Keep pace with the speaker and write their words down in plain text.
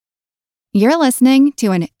You're listening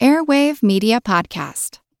to an Airwave Media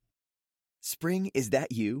Podcast. Spring, is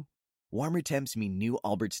that you? Warmer temps mean new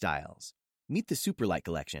Allbirds styles. Meet the Superlight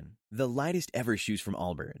Collection, the lightest ever shoes from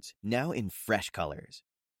Allbirds, now in fresh colors.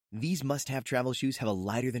 These must-have travel shoes have a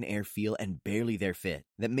lighter-than-air feel and barely their fit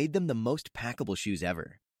that made them the most packable shoes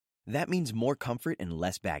ever. That means more comfort and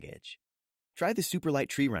less baggage. Try the Superlight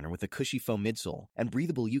Tree Runner with a cushy foam midsole and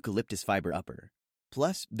breathable eucalyptus fiber upper.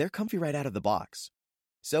 Plus, they're comfy right out of the box.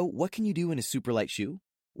 So, what can you do in a Superlight shoe?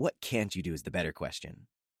 What can't you do is the better question.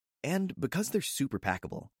 And because they're super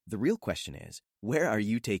packable, the real question is, where are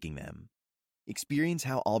you taking them? Experience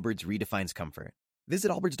how Allbirds redefines comfort.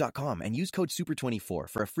 Visit allbirds.com and use code SUPER24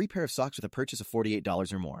 for a free pair of socks with a purchase of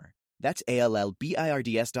 $48 or more. That's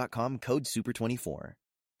ALLBIRDS.com, code SUPER24.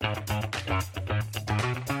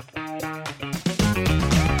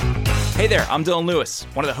 Hey there, I'm Dylan Lewis,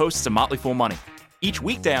 one of the hosts of Motley Fool Money. Each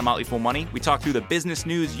weekday on Motley Fool Money, we talk through the business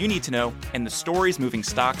news you need to know and the stories moving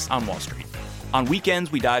stocks on Wall Street. On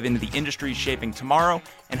weekends, we dive into the industries shaping tomorrow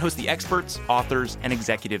and host the experts, authors, and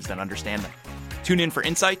executives that understand them. Tune in for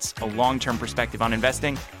insights, a long-term perspective on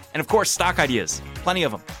investing, and of course, stock ideas. Plenty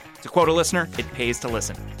of them. To quote a listener, it pays to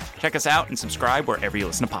listen. Check us out and subscribe wherever you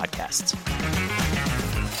listen to podcasts.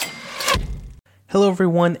 Hello,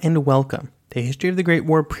 everyone, and welcome to History of the Great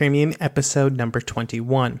War Premium episode number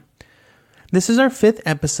 21. This is our fifth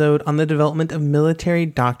episode on the development of military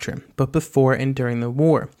doctrine, both before and during the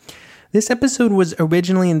war. This episode was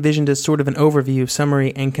originally envisioned as sort of an overview,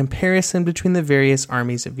 summary, and comparison between the various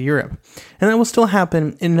armies of Europe, and that will still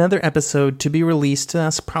happen in another episode to be released to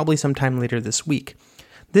us probably sometime later this week.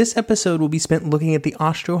 This episode will be spent looking at the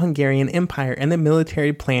Austro-Hungarian Empire and the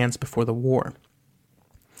military plans before the war.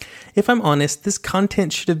 If I'm honest, this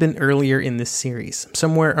content should have been earlier in this series,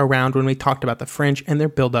 somewhere around when we talked about the French and their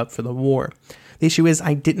build-up for the war. The issue is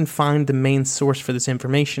I didn't find the main source for this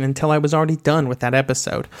information until I was already done with that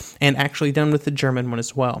episode, and actually done with the German one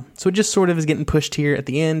as well. So it just sort of is getting pushed here at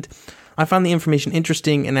the end. I found the information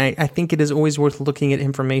interesting, and I think it is always worth looking at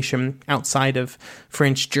information outside of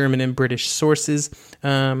French, German, and British sources,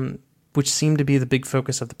 which seem to be the big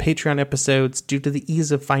focus of the Patreon episodes due to the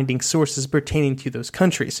ease of finding sources pertaining to those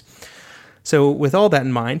countries. So with all that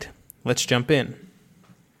in mind, let's jump in.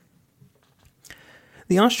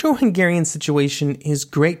 The Austro-Hungarian situation is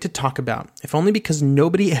great to talk about, if only because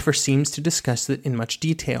nobody ever seems to discuss it in much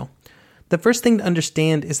detail. The first thing to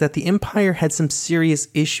understand is that the empire had some serious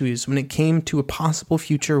issues when it came to a possible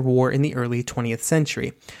future war in the early 20th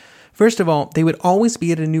century. First of all, they would always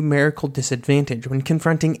be at a numerical disadvantage when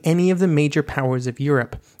confronting any of the major powers of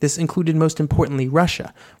Europe. This included most importantly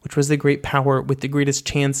Russia, which was the great power with the greatest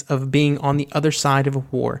chance of being on the other side of a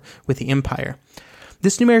war with the empire.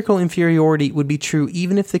 This numerical inferiority would be true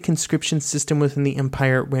even if the conscription system within the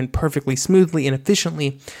empire ran perfectly smoothly and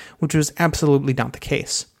efficiently, which was absolutely not the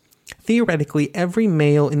case. Theoretically, every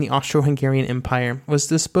male in the Austro-Hungarian Empire was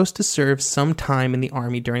supposed to serve some time in the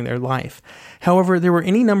army during their life. However, there were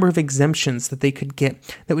any number of exemptions that they could get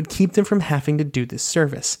that would keep them from having to do this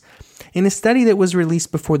service. In a study that was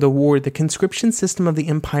released before the war, the conscription system of the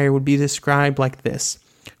empire would be described like this,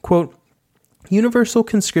 quote, "Universal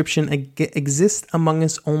conscription exists among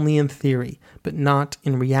us only in theory, but not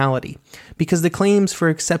in reality, because the claims for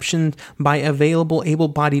exception by available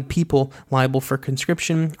able-bodied people liable for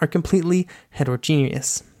conscription are completely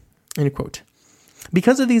heterogeneous." End quote.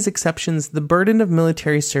 Because of these exceptions, the burden of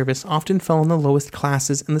military service often fell on the lowest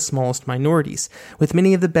classes and the smallest minorities, with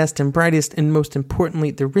many of the best and brightest, and most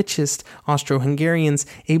importantly, the richest Austro-Hungarians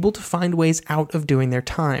able to find ways out of doing their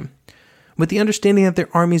time. With the understanding that their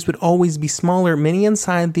armies would always be smaller, many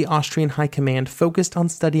inside the Austrian high command focused on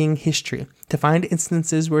studying history to find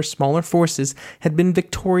instances where smaller forces had been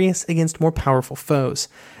victorious against more powerful foes.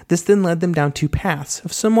 This then led them down two paths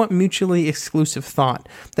of somewhat mutually exclusive thought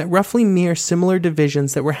that roughly mirror similar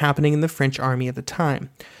divisions that were happening in the French army at the time.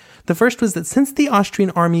 The first was that since the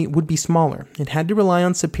Austrian army would be smaller, it had to rely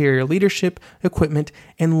on superior leadership, equipment,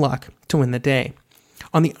 and luck to win the day.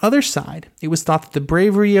 On the other side, it was thought that the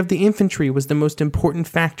bravery of the infantry was the most important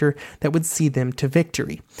factor that would see them to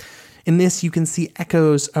victory. In this, you can see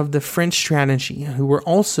echoes of the French strategy, who were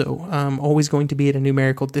also always going to be at a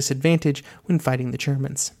numerical disadvantage when fighting the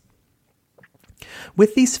Germans.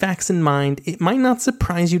 With these facts in mind, it might not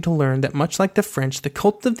surprise you to learn that much like the French, the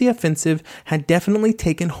cult of the offensive had definitely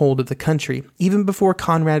taken hold of the country, even before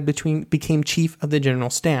Conrad became chief of the general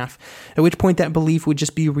staff, at which point that belief would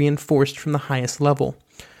just be reinforced from the highest level.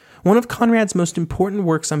 One of Conrad's most important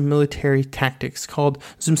works on military tactics, called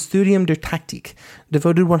Zum Studium der Taktik,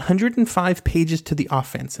 devoted 105 pages to the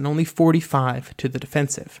offense and only 45 to the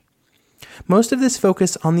defensive. Most of this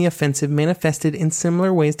focus on the offensive manifested in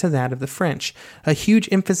similar ways to that of the French, a huge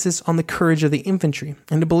emphasis on the courage of the infantry,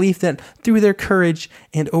 and a belief that through their courage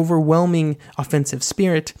and overwhelming offensive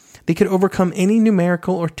spirit, they could overcome any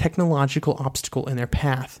numerical or technological obstacle in their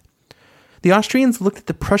path. The Austrians looked at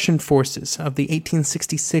the Prussian forces of the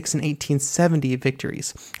 1866 and 1870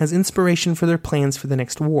 victories as inspiration for their plans for the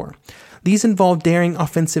next war. These involved daring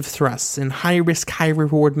offensive thrusts and high-risk,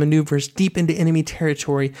 high-reward maneuvers deep into enemy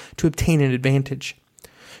territory to obtain an advantage.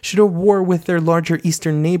 Should a war with their larger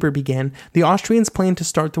eastern neighbor begin, the Austrians planned to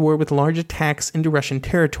start the war with large attacks into Russian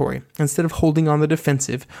territory, instead of holding on the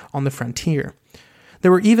defensive on the frontier. There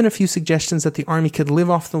were even a few suggestions that the army could live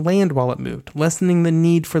off the land while it moved, lessening the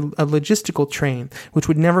need for a logistical train, which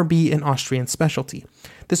would never be an Austrian specialty.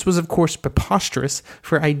 This was, of course, preposterous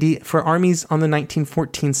for armies on the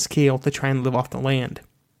 1914 scale to try and live off the land.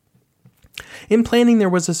 In planning, there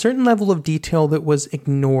was a certain level of detail that was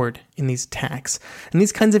ignored in these attacks, and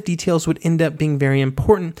these kinds of details would end up being very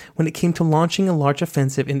important when it came to launching a large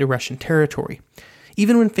offensive into Russian territory.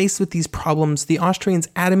 Even when faced with these problems, the Austrians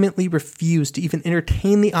adamantly refused to even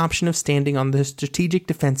entertain the option of standing on the strategic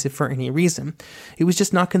defensive for any reason. It was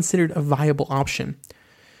just not considered a viable option.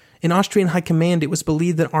 In Austrian high command, it was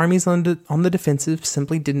believed that armies on the defensive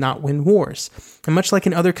simply did not win wars. And much like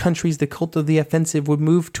in other countries, the cult of the offensive would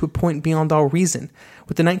move to a point beyond all reason,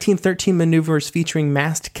 with the 1913 maneuvers featuring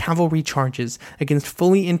massed cavalry charges against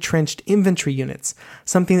fully entrenched infantry units,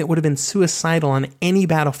 something that would have been suicidal on any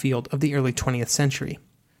battlefield of the early 20th century.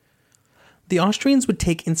 The Austrians would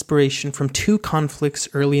take inspiration from two conflicts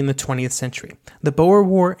early in the 20th century, the Boer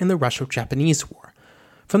War and the Russo-Japanese War.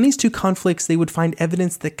 From these two conflicts, they would find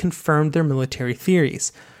evidence that confirmed their military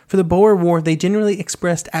theories. For the Boer War, they generally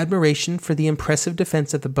expressed admiration for the impressive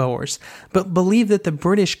defense of the Boers, but believed that the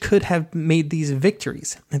British could have made these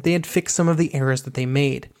victories, that they had fixed some of the errors that they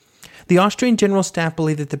made. The Austrian General Staff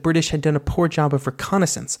believed that the British had done a poor job of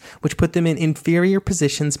reconnaissance, which put them in inferior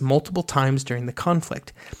positions multiple times during the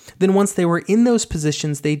conflict. Then once they were in those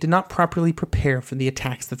positions, they did not properly prepare for the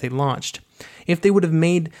attacks that they launched. If they would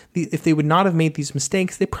not have made these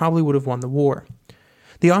mistakes, they probably would have won the war.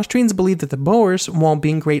 The Austrians believed that the Boers, while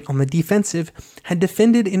being great on the defensive, had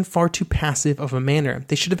defended in far too passive of a manner.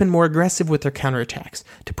 They should have been more aggressive with their counterattacks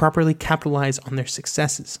to properly capitalize on their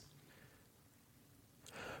successes.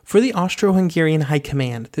 For the Austro-Hungarian High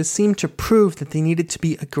Command, this seemed to prove that they needed to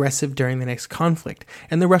be aggressive during the next conflict,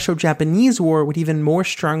 and the Russo-Japanese War would even more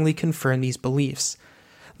strongly confirm these beliefs.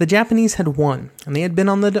 The Japanese had won, and they had been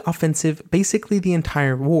on the offensive basically the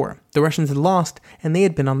entire war. The Russians had lost, and they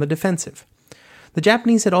had been on the defensive. The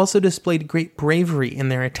Japanese had also displayed great bravery in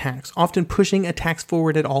their attacks, often pushing attacks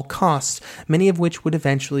forward at all costs, many of which would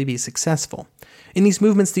eventually be successful. In these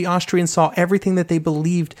movements, the Austrians saw everything that they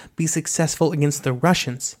believed be successful against the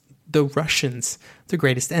Russians, their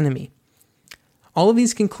greatest enemy. All of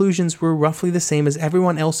these conclusions were roughly the same as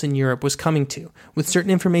everyone else in Europe was coming to, with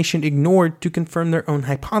certain information ignored to confirm their own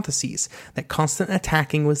hypotheses that constant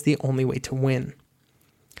attacking was the only way to win.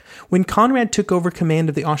 When Conrad took over command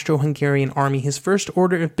of the Austro-Hungarian army, his first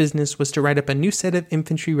order of business was to write up a new set of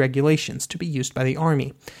infantry regulations to be used by the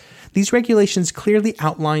army. These regulations clearly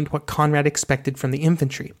outlined what Conrad expected from the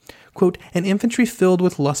infantry. Quote, an infantry filled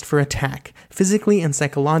with lust for attack, physically and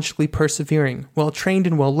psychologically persevering, well trained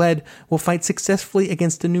and well led, will fight successfully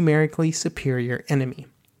against a numerically superior enemy.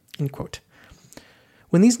 End quote.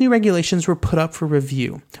 When these new regulations were put up for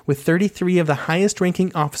review, with 33 of the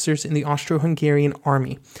highest-ranking officers in the Austro-Hungarian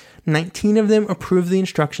army, 19 of them approved the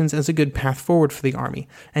instructions as a good path forward for the army,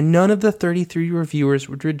 and none of the 33 reviewers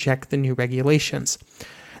would reject the new regulations.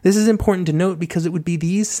 This is important to note because it would be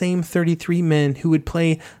these same 33 men who would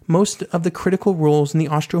play most of the critical roles in the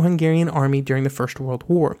Austro-Hungarian army during the First World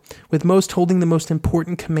War, with most holding the most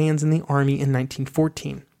important commands in the army in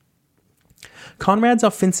 1914. Conrad's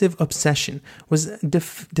offensive obsession was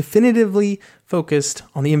definitively focused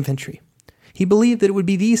on the infantry. He believed that it would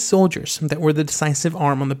be these soldiers that were the decisive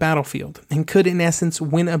arm on the battlefield, and could in essence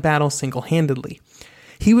win a battle single-handedly.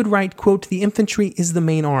 He would write, quote, the infantry is the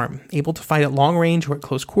main arm, able to fight at long range or at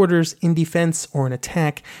close quarters, in defense or in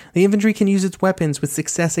attack. The infantry can use its weapons with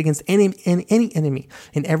success against any enemy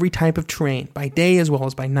in every type of terrain, by day as well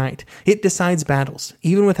as by night. It decides battles.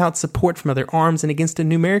 Even without support from other arms and against a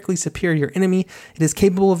numerically superior enemy, it is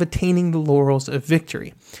capable of attaining the laurels of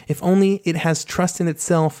victory, if only it has trust in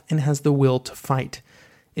itself and has the will to fight.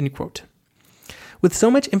 End quote. With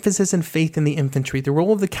so much emphasis and faith in the infantry, the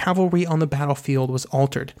role of the cavalry on the battlefield was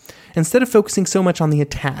altered. Instead of focusing so much on the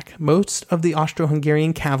attack, most of the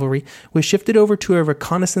Austro-Hungarian cavalry was shifted over to a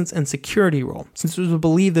reconnaissance and security role, since it was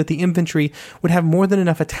believed that the infantry would have more than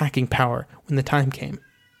enough attacking power when the time came.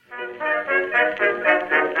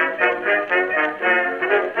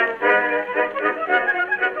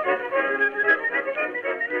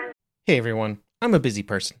 Hey everyone, I'm a busy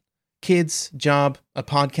person. Kids, job, a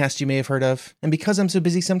podcast you may have heard of, and because I'm so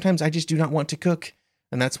busy sometimes I just do not want to cook.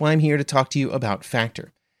 And that's why I'm here to talk to you about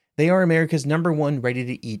Factor. They are America's #1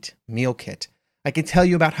 ready-to-eat meal kit. I can tell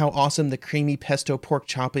you about how awesome the creamy pesto pork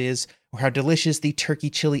chop is, or how delicious the turkey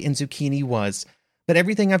chili and zucchini was, but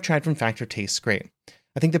everything I've tried from Factor tastes great.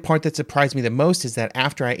 I think the part that surprised me the most is that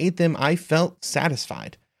after I ate them, I felt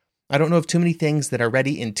satisfied. I don't know of too many things that are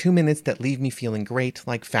ready in 2 minutes that leave me feeling great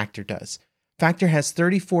like Factor does. Factor has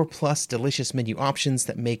 34 plus delicious menu options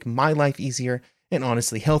that make my life easier and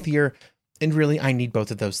honestly healthier, and really I need both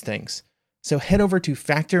of those things. So head over to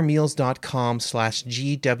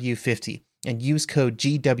factormeals.com/GW50 and use code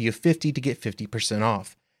GW50 to get 50%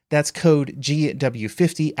 off. That's code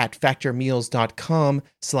GW50 at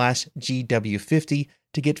factormeals.com/GW50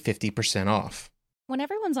 to get 50% off. When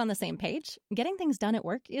everyone's on the same page, getting things done at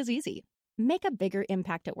work is easy. Make a bigger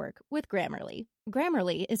impact at work with Grammarly.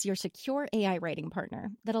 Grammarly is your secure AI writing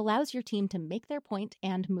partner that allows your team to make their point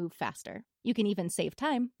and move faster. You can even save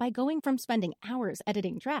time by going from spending hours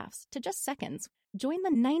editing drafts to just seconds. Join the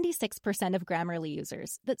 96% of Grammarly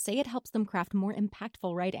users that say it helps them craft more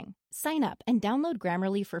impactful writing. Sign up and download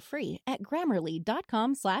Grammarly for free at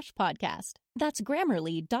grammarly.com/podcast. That's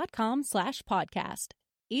grammarly.com/podcast.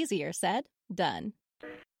 Easier said, done.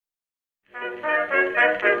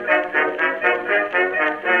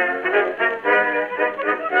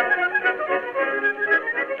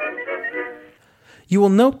 You will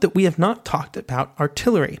note that we have not talked about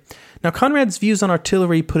artillery. Now, Conrad's views on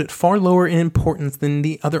artillery put it far lower in importance than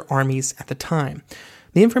the other armies at the time.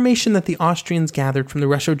 The information that the Austrians gathered from the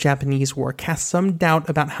Russo-Japanese War cast some doubt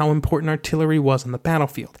about how important artillery was on the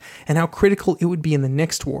battlefield, and how critical it would be in the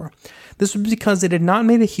next war. This was because it had not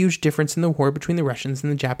made a huge difference in the war between the Russians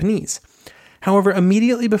and the Japanese. However,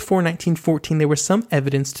 immediately before 1914, there was some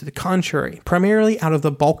evidence to the contrary, primarily out of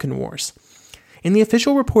the Balkan Wars. In the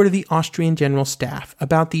official report of the Austrian General Staff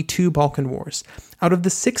about the two Balkan Wars, out of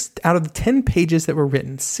the 10 pages that were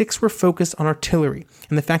written, 6 were focused on artillery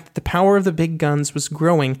and the fact that the power of the big guns was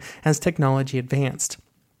growing as technology advanced.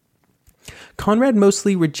 Conrad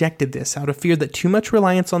mostly rejected this out of fear that too much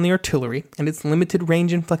reliance on the artillery and its limited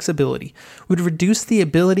range and flexibility would reduce the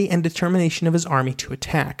ability and determination of his army to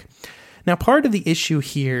attack. Now, part of the issue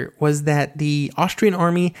here was that the Austrian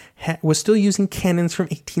army was still using cannons from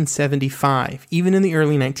 1875, even in the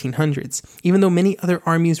early 1900s, even though many other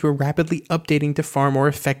armies were rapidly updating to far more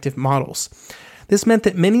effective models. This meant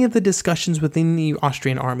that many of the discussions within the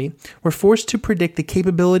Austrian army were forced to predict the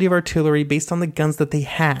capability of artillery based on the guns that they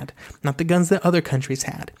had, not the guns that other countries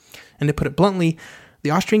had. And to put it bluntly,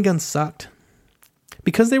 the Austrian guns sucked.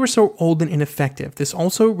 Because they were so old and ineffective, this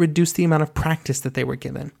also reduced the amount of practice that they were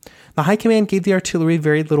given. The High Command gave the artillery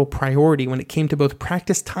very little priority when it came to both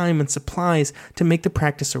practice time and supplies to make the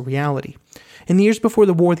practice a reality. In the years before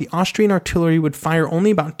the war, the Austrian artillery would fire only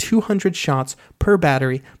about 200 shots per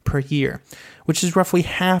battery per year, which is roughly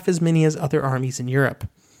half as many as other armies in Europe.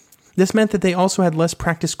 This meant that they also had less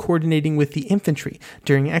practice coordinating with the infantry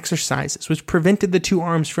during exercises, which prevented the two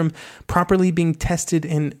arms from properly being tested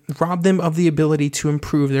and robbed them of the ability to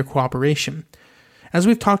improve their cooperation. As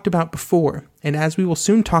we've talked about before, and as we will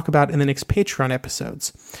soon talk about in the next Patreon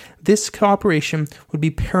episodes, this cooperation would be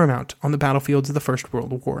paramount on the battlefields of the First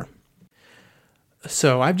World War.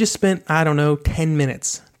 So I've just spent, 10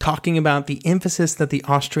 minutes talking about the emphasis that the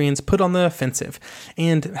Austrians put on the offensive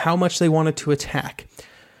and how much they wanted to attack.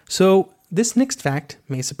 So this next fact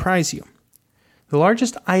may surprise you. The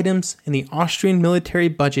largest items in the Austrian military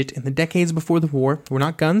budget in the decades before the war were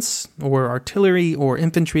not guns or artillery or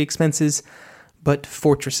infantry expenses, but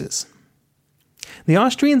fortresses. The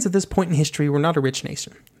Austrians at this point in history were not a rich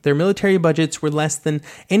nation. Their military budgets were less than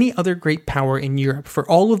any other great power in Europe for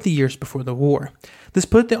all of the years before the war. This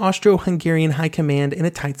put the Austro-Hungarian High Command in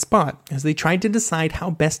a tight spot as they tried to decide how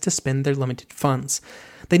best to spend their limited funds.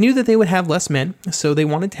 They knew that they would have less men, so they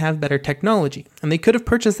wanted to have better technology, and they could have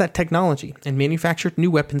purchased that technology and manufactured new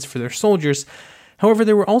weapons for their soldiers. However,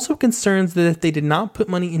 there were also concerns that if they did not put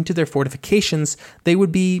money into their fortifications, they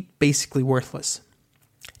would be basically worthless.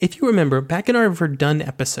 If you remember, back in our Verdun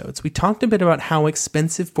episodes, we talked a bit about how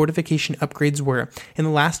expensive fortification upgrades were in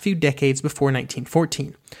the last few decades before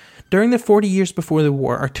 1914. During the 40 years before the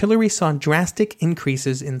war, artillery saw drastic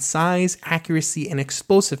increases in size, accuracy, and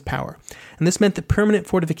explosive power, and this meant that permanent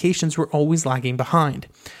fortifications were always lagging behind.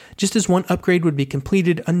 Just as one upgrade would be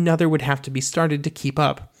completed, another would have to be started to keep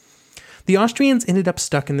up. The Austrians ended up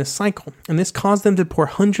stuck in this cycle, and this caused them to pour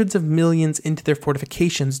hundreds of millions into their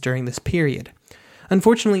fortifications during this period.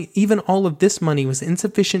 Unfortunately, even all of this money was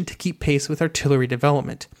insufficient to keep pace with artillery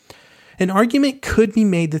development. An argument could be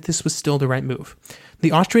made that this was still the right move.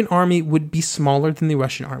 The Austrian army would be smaller than the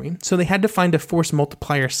Russian army, so they had to find a force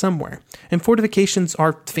multiplier somewhere, and fortifications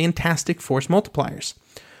are fantastic force multipliers.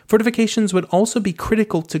 Fortifications would also be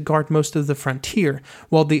critical to guard most of the frontier,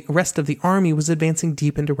 while the rest of the army was advancing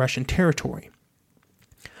deep into Russian territory.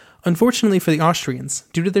 Unfortunately for the Austrians,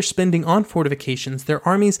 due to their spending on fortifications, their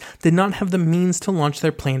armies did not have the means to launch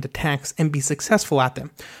their planned attacks and be successful at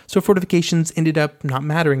them, so fortifications ended up not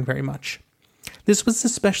mattering very much. This was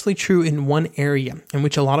especially true in one area in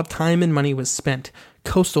which a lot of time and money was spent: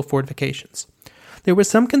 coastal fortifications. There was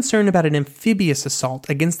some concern about an amphibious assault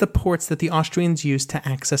against the ports that the Austrians used to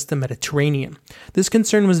access the Mediterranean. This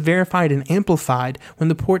concern was verified and amplified when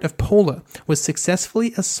the port of Pola was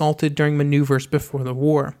successfully assaulted during maneuvers before the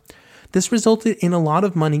war. This resulted in a lot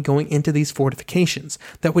of money going into these fortifications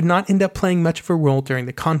that would not end up playing much of a role during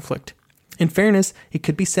the conflict. In fairness, it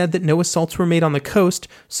could be said that no assaults were made on the coast,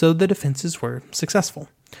 so the defenses were successful.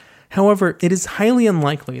 However, it is highly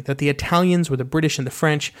unlikely that the Italians or the British and the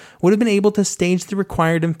French would have been able to stage the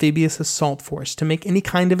required amphibious assault force to make any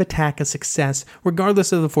kind of attack a success,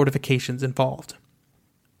 regardless of the fortifications involved.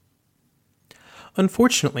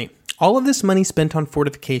 Unfortunately, all of this money spent on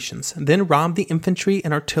fortifications then robbed the infantry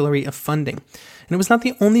and artillery of funding, and it was not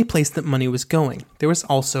the only place that money was going. There was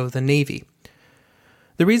also the navy.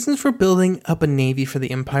 The reasons for building up a navy for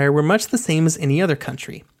the empire were much the same as any other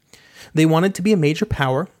country. They wanted to be a major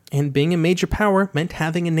power, and being a major power meant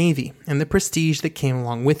having a navy, and the prestige that came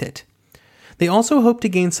along with it. They also hoped to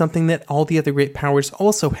gain something that all the other great powers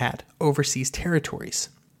also had: overseas territories.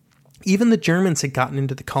 Even the Germans had gotten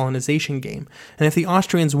into the colonization game, and if the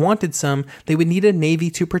Austrians wanted some, they would need a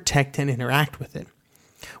navy to protect and interact with it.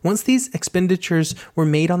 Once these expenditures were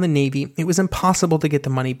made on the navy, it was impossible to get the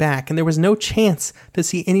money back, and there was no chance to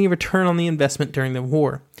see any return on the investment during the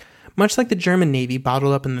war. Much like the German navy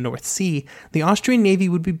bottled up in the North Sea, the Austrian navy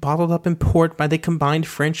would be bottled up in port by the combined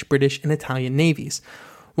French, British, and Italian navies.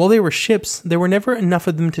 While they were ships, there were never enough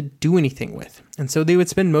of them to do anything with, and so they would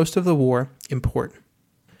spend most of the war in port.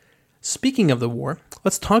 Speaking of the war,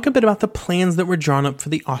 let's talk a bit about the plans that were drawn up for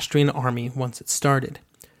the Austrian army once it started.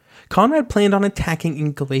 Conrad planned on attacking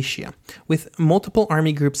in Galicia, with multiple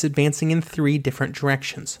army groups advancing in 3 different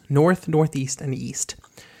directions: north, northeast, and east.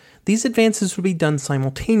 These advances would be done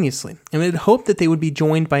simultaneously, and it had hoped that they would be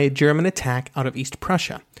joined by a German attack out of East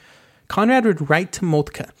Prussia. Conrad would write to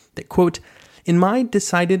Moltke that, quote, "In my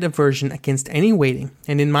decided aversion against any waiting,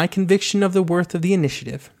 and in my conviction of the worth of the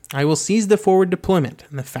initiative, I will seize the forward deployment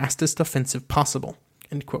and the fastest offensive possible,"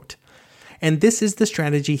 end quote. And this is the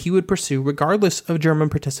strategy he would pursue regardless of German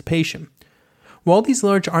participation. While these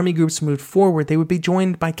large army groups moved forward, they would be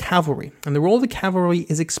joined by cavalry, and the role of the cavalry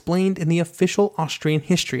is explained in the official Austrian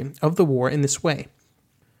history of the war in this way.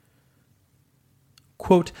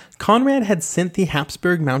 Quote, "Conrad had sent the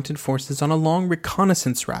Habsburg mounted forces on a long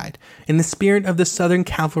reconnaissance ride in the spirit of the Southern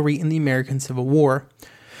cavalry in the American Civil War.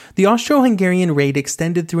 The Austro-Hungarian raid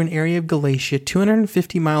extended through an area of Galicia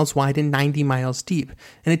 250 miles wide and 90 miles deep,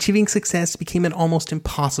 and achieving success became an almost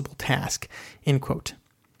impossible task," end quote.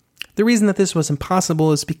 The reason that this was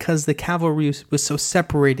impossible is because the cavalry was so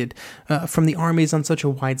separated from the armies on such a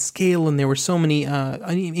wide scale, and there were so many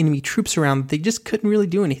enemy troops around that they just couldn't really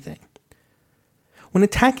do anything. When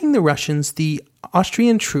attacking the Russians, the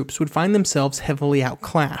Austrian troops would find themselves heavily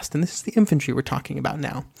outclassed, and this is the infantry we're talking about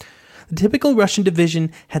now. The typical Russian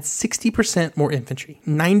division had 60% more infantry,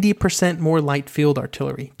 90% more light field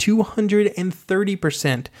artillery,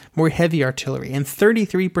 230% more heavy artillery, and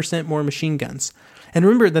 33% more machine guns. And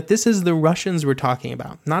remember that this is the Russians we're talking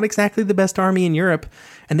about, not exactly the best army in Europe,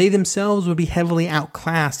 and they themselves would be heavily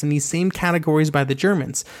outclassed in these same categories by the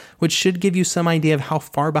Germans, which should give you some idea of how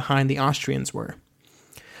far behind the Austrians were.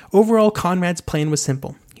 Overall, Conrad's plan was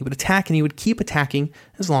simple. He would attack and he would keep attacking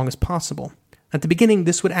as long as possible. At the beginning,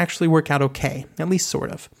 this would actually work out okay, at least sort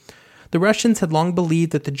of. The Russians had long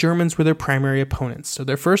believed that the Germans were their primary opponents, so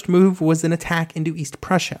their first move was an attack into East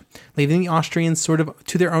Prussia, leaving the Austrians sort of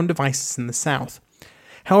to their own devices in the south.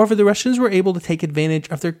 However, the Russians were able to take advantage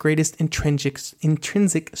of their greatest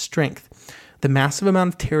intrinsic strength, the massive amount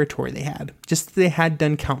of territory they had, just as they had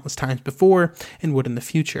done countless times before and would in the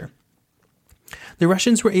future. The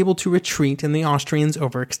Russians were able to retreat, and the Austrians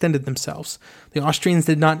overextended themselves. The Austrians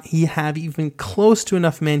did not have even close to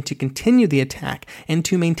enough men to continue the attack and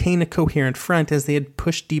to maintain a coherent front as they had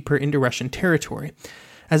pushed deeper into Russian territory.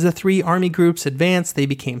 As the 3 army groups advanced, they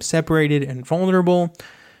became separated and vulnerable,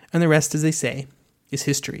 and the rest, as they say, is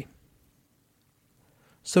history.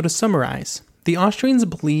 So to summarize, the Austrians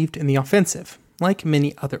believed in the offensive, like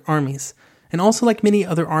many other armies. And also like many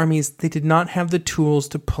other armies, they did not have the tools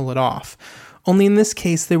to pull it off. Only in this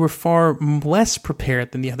case, they were far less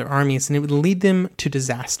prepared than the other armies, and it would lead them to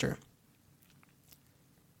disaster.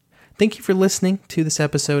 Thank you for listening to this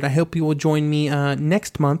episode. I hope you will join me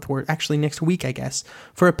next month, or actually next week, I guess,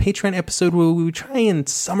 for a Patreon episode where we will try and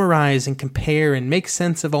summarize and compare and make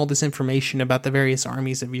sense of all this information about the various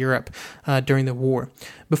armies of Europe during the war.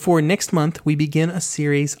 Before next month, we begin a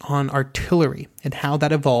series on artillery and how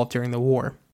that evolved during the war.